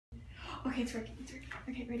Okay, it's working, it's working.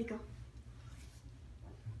 Okay, ready, go.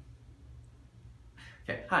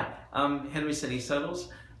 Okay, hi, I'm Henry Sidney Settles.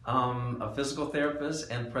 I'm a physical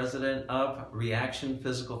therapist and president of Reaction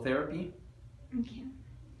Physical Therapy. Okay.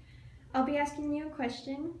 I'll be asking you a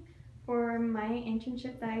question for my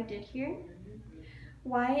internship that I did here.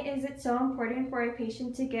 Why is it so important for a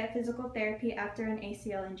patient to get physical therapy after an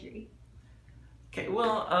ACL injury? Okay,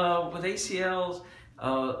 well, with ACLs,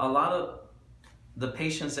 a lot of the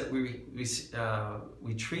patients that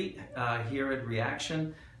we treat here at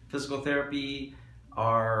Reaction Physical Therapy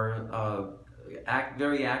are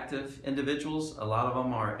very active individuals. A lot of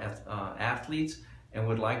them are athletes and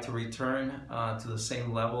would like to return to the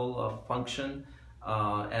same level of function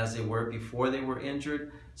as they were before they were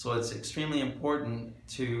injured. So it's extremely important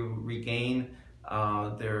to regain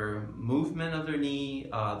their movement of their knee,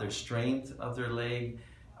 their strength of their leg,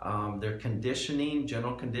 their conditioning,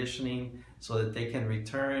 general conditioning, so that they can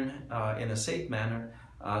return in a safe manner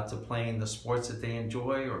to playing the sports that they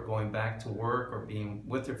enjoy, or going back to work, or being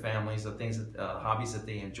with their families, the things that hobbies that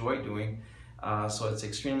they enjoy doing. So it's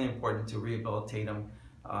extremely important to rehabilitate them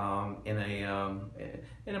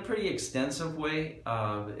in a pretty extensive way,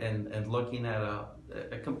 and looking at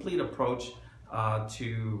a complete approach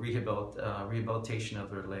to rehabilitation of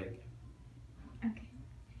their leg. Okay.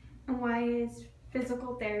 And why is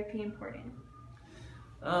physical therapy important?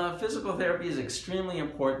 Physical therapy is extremely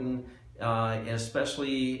important,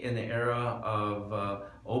 especially in the era of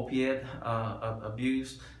opiate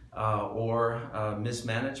abuse or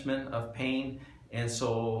mismanagement of pain. And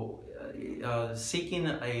so seeking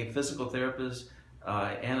a physical therapist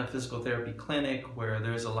and a physical therapy clinic where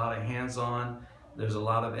there's a lot of hands-on, there's a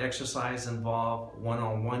lot of exercise involved,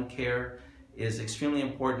 one-on-one care is extremely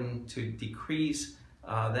important to decrease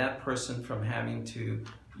that person from having to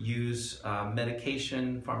use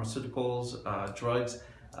medication, pharmaceuticals, drugs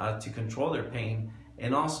to control their pain,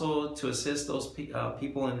 and also to assist those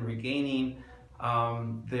people in regaining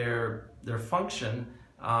their function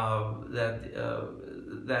that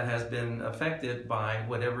has been affected by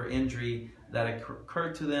whatever injury that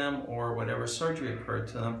occurred to them or whatever surgery occurred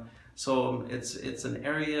to them. So it's an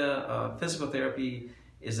area, physical therapy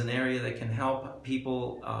is an area that can help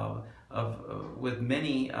people with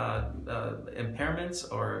many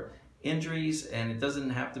impairments or injuries, and it doesn't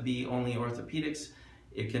have to be only orthopedics.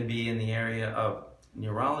 It can be in the area of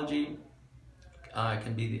neurology, it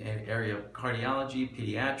can be the area of cardiology,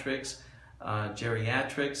 pediatrics,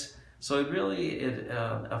 geriatrics. So it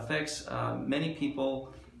affects many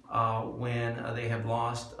people when they have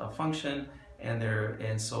lost a function,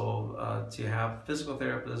 and so to have physical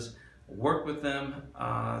therapists work with them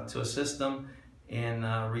to assist them in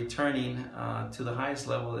returning to the highest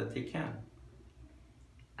level that they can.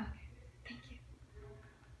 Okay, thank you.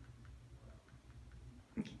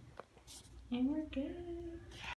 Okay. And we're good.